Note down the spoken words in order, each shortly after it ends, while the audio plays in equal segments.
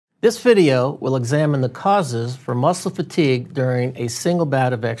This video will examine the causes for muscle fatigue during a single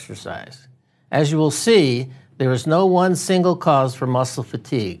bout of exercise. As you will see, there is no one single cause for muscle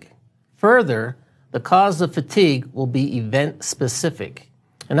fatigue. Further, the cause of fatigue will be event-specific.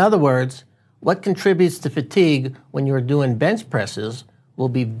 In other words, what contributes to fatigue when you are doing bench presses will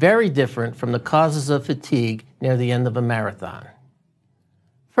be very different from the causes of fatigue near the end of a marathon.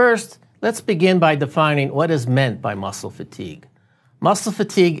 First, let's begin by defining what is meant by muscle fatigue. Muscle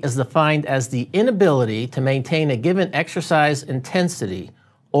fatigue is defined as the inability to maintain a given exercise intensity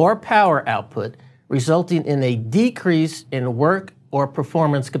or power output, resulting in a decrease in work or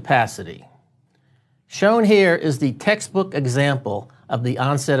performance capacity. Shown here is the textbook example of the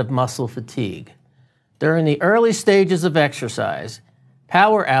onset of muscle fatigue. During the early stages of exercise,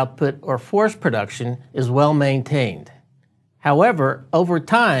 power output or force production is well maintained. However, over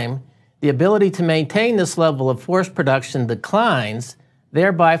time, the ability to maintain this level of force production declines,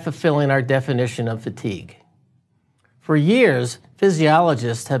 thereby fulfilling our definition of fatigue. For years,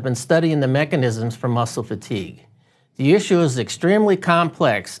 physiologists have been studying the mechanisms for muscle fatigue. The issue is extremely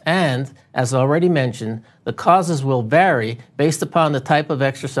complex and, as already mentioned, the causes will vary based upon the type of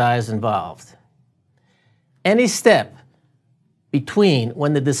exercise involved. Any step between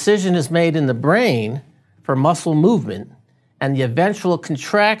when the decision is made in the brain for muscle movement and the eventual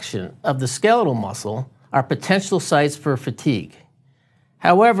contraction of the skeletal muscle are potential sites for fatigue.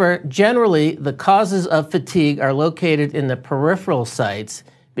 However, generally, the causes of fatigue are located in the peripheral sites,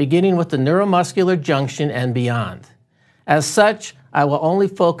 beginning with the neuromuscular junction and beyond. As such, I will only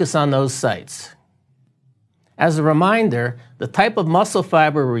focus on those sites. As a reminder, the type of muscle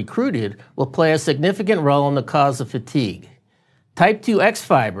fiber recruited will play a significant role in the cause of fatigue. Type 2X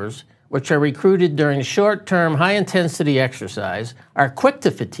fibers, which are recruited during short-term high-intensity exercise, are quick to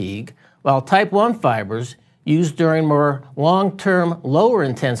fatigue, while type 1 fibers, used during more long-term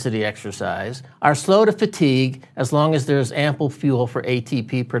lower-intensity exercise, are slow to fatigue as long as there is ample fuel for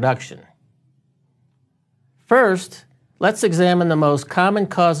ATP production. First, let's examine the most common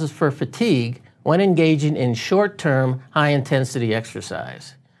causes for fatigue when engaging in short-term high-intensity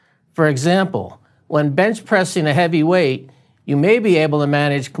exercise. For example, when bench pressing a heavy weight, you may be able to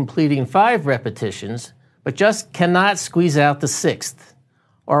manage completing 5 repetitions, but just cannot squeeze out the 6th.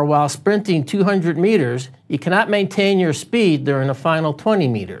 Or while sprinting 200 meters, you cannot maintain your speed during the final 20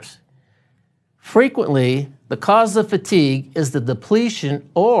 meters. Frequently, the cause of fatigue is the depletion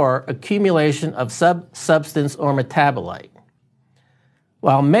or accumulation of substance or metabolite.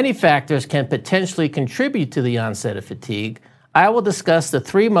 While many factors can potentially contribute to the onset of fatigue, I will discuss the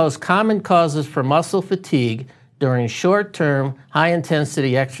 3 most common causes for muscle fatigue during short-term,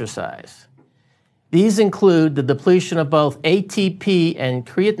 high-intensity exercise. These include the depletion of both ATP and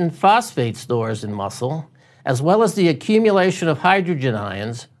creatine phosphate stores in muscle, as well as the accumulation of hydrogen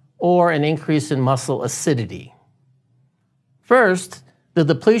ions or an increase in muscle acidity. First, the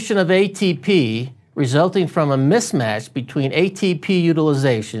depletion of ATP resulting from a mismatch between ATP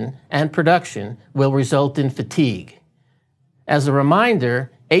utilization and production will result in fatigue. As a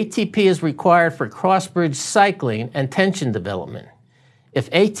reminder, ATP is required for cross-bridge cycling and tension development. If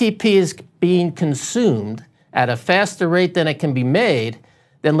ATP is being consumed at a faster rate than it can be made,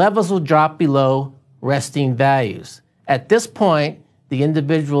 then levels will drop below resting values. At this point, the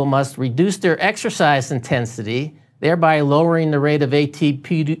individual must reduce their exercise intensity, thereby lowering the rate of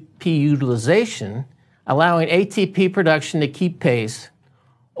ATP utilization, allowing ATP production to keep pace,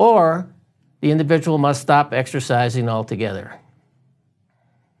 or the individual must stop exercising altogether.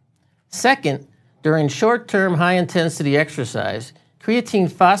 Second, during short-term high-intensity exercise, creatine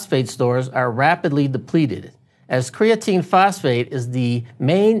phosphate stores are rapidly depleted. As creatine phosphate is the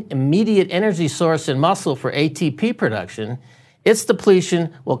main immediate energy source in muscle for ATP production, its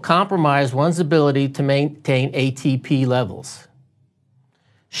depletion will compromise one's ability to maintain ATP levels.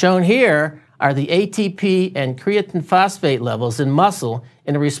 Shown here are the ATP and creatine phosphate levels in muscle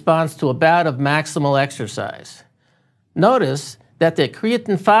in response to a bout of maximal exercise. Notice that the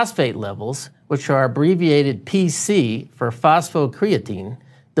creatine phosphate levels, which are abbreviated PC for phosphocreatine,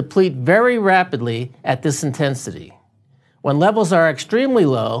 deplete very rapidly at this intensity. When levels are extremely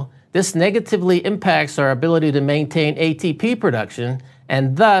low, this negatively impacts our ability to maintain ATP production,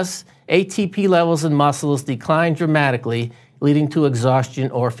 and thus ATP levels in muscles decline dramatically, leading to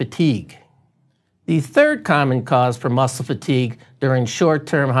exhaustion or fatigue. The third common cause for muscle fatigue during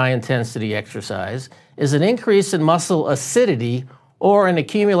short-term high-intensity exercise is an increase in muscle acidity or an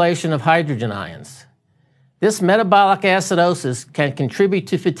accumulation of hydrogen ions. This metabolic acidosis can contribute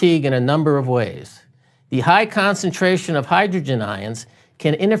to fatigue in a number of ways. The high concentration of hydrogen ions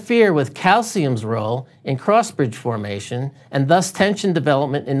can interfere with calcium's role in cross-bridge formation and thus tension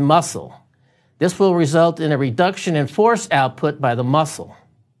development in muscle. This will result in a reduction in force output by the muscle.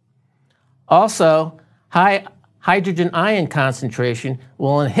 Also, high hydrogen ion concentration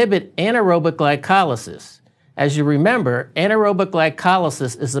will inhibit anaerobic glycolysis. As you remember, anaerobic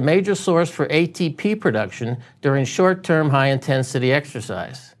glycolysis is a major source for ATP production during short-term high-intensity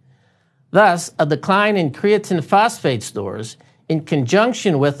exercise. Thus, a decline in creatine phosphate stores in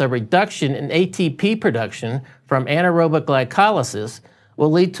conjunction with a reduction in ATP production from anaerobic glycolysis will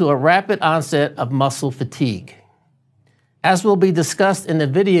lead to a rapid onset of muscle fatigue. As will be discussed in the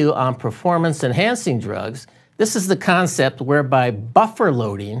video on performance-enhancing drugs, this is the concept whereby buffer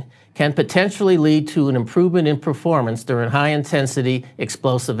loading can potentially lead to an improvement in performance during high-intensity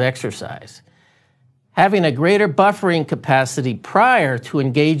explosive exercise. Having a greater buffering capacity prior to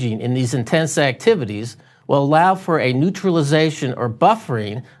engaging in these intense activities will allow for a neutralization or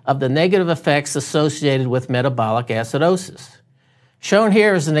buffering of the negative effects associated with metabolic acidosis. Shown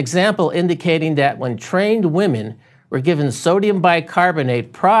here is an example indicating that when trained women were given sodium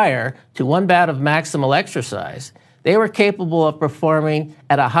bicarbonate prior to one bout of maximal exercise, they were capable of performing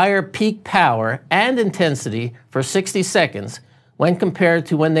at a higher peak power and intensity for 60 seconds when compared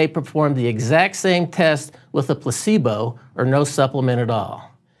to when they performed the exact same test with a placebo or no supplement at all.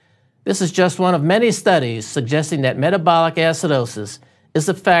 This is just one of many studies suggesting that metabolic acidosis is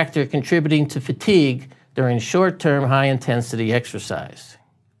a factor contributing to fatigue during short-term high-intensity exercise.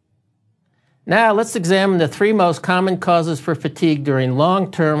 Now let's examine the three most common causes for fatigue during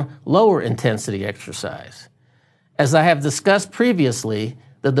long-term lower-intensity exercise. As I have discussed previously,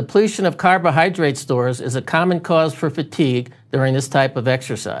 the depletion of carbohydrate stores is a common cause for fatigue during this type of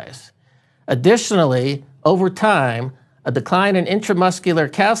exercise. Additionally, over time, a decline in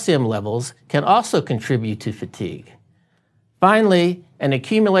intramuscular calcium levels can also contribute to fatigue. Finally, an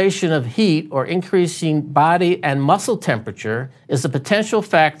accumulation of heat or increasing body and muscle temperature is a potential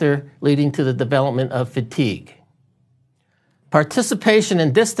factor leading to the development of fatigue. Participation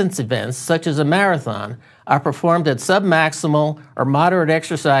in distance events, such as a marathon, are performed at submaximal or moderate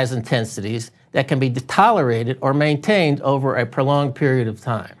exercise intensities that can be tolerated or maintained over a prolonged period of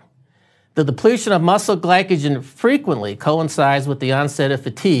time. The depletion of muscle glycogen frequently coincides with the onset of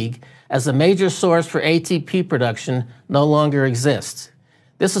fatigue, as a major source for ATP production no longer exists.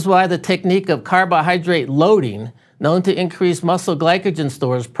 This is why the technique of carbohydrate loading, known to increase muscle glycogen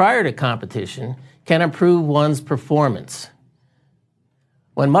stores prior to competition, can improve one's performance.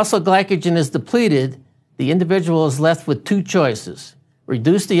 When muscle glycogen is depleted, the individual is left with two choices: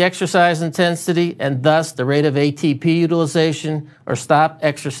 reduce the exercise intensity and thus the rate of ATP utilization, or stop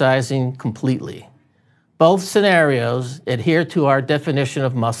exercising completely. Both scenarios adhere to our definition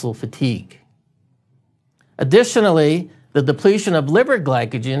of muscle fatigue. Additionally, the depletion of liver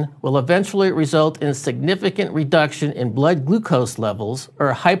glycogen will eventually result in significant reduction in blood glucose levels,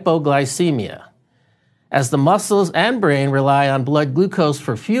 or hypoglycemia. As the muscles and brain rely on blood glucose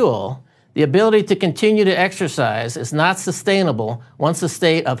for fuel, the ability to continue to exercise is not sustainable once a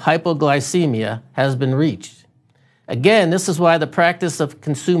state of hypoglycemia has been reached. Again, this is why the practice of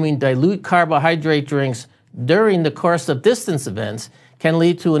consuming dilute carbohydrate drinks during the course of distance events can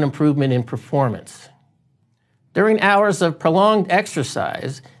lead to an improvement in performance. During hours of prolonged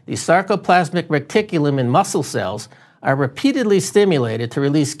exercise, the sarcoplasmic reticulum in muscle cells are repeatedly stimulated to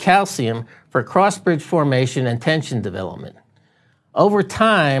release calcium for cross-bridge formation and tension development. Over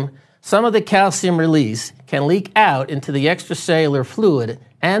time, some of the calcium release can leak out into the extracellular fluid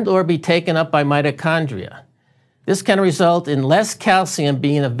and/or be taken up by mitochondria. This can result in less calcium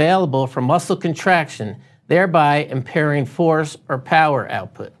being available for muscle contraction, thereby impairing force or power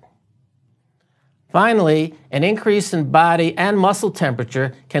output. Finally, an increase in body and muscle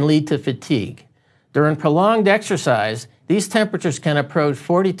temperature can lead to fatigue. During prolonged exercise, these temperatures can approach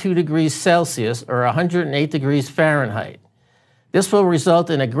 42 degrees Celsius or 108 degrees Fahrenheit. This will result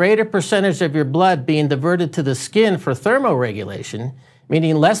in a greater percentage of your blood being diverted to the skin for thermoregulation,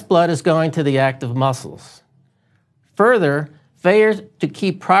 meaning less blood is going to the active muscles. Further, failure to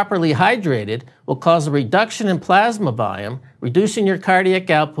keep properly hydrated will cause a reduction in plasma volume, reducing your cardiac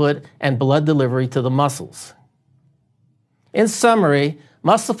output and blood delivery to the muscles. In summary,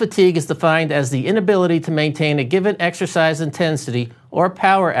 muscle fatigue is defined as the inability to maintain a given exercise intensity or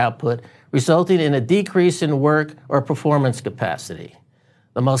power output, resulting in a decrease in work or performance capacity.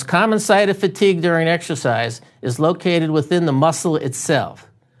 The most common site of fatigue during exercise is located within the muscle itself.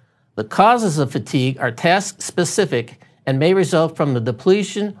 The causes of fatigue are task-specific and may result from the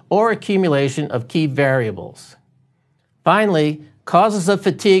depletion or accumulation of key variables. Finally, causes of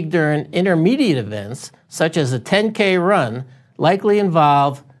fatigue during intermediate events, such as a 10K run, likely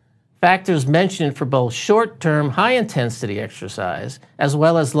involve factors mentioned for both short-term high-intensity exercise as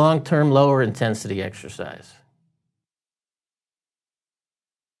well as long-term lower-intensity exercise.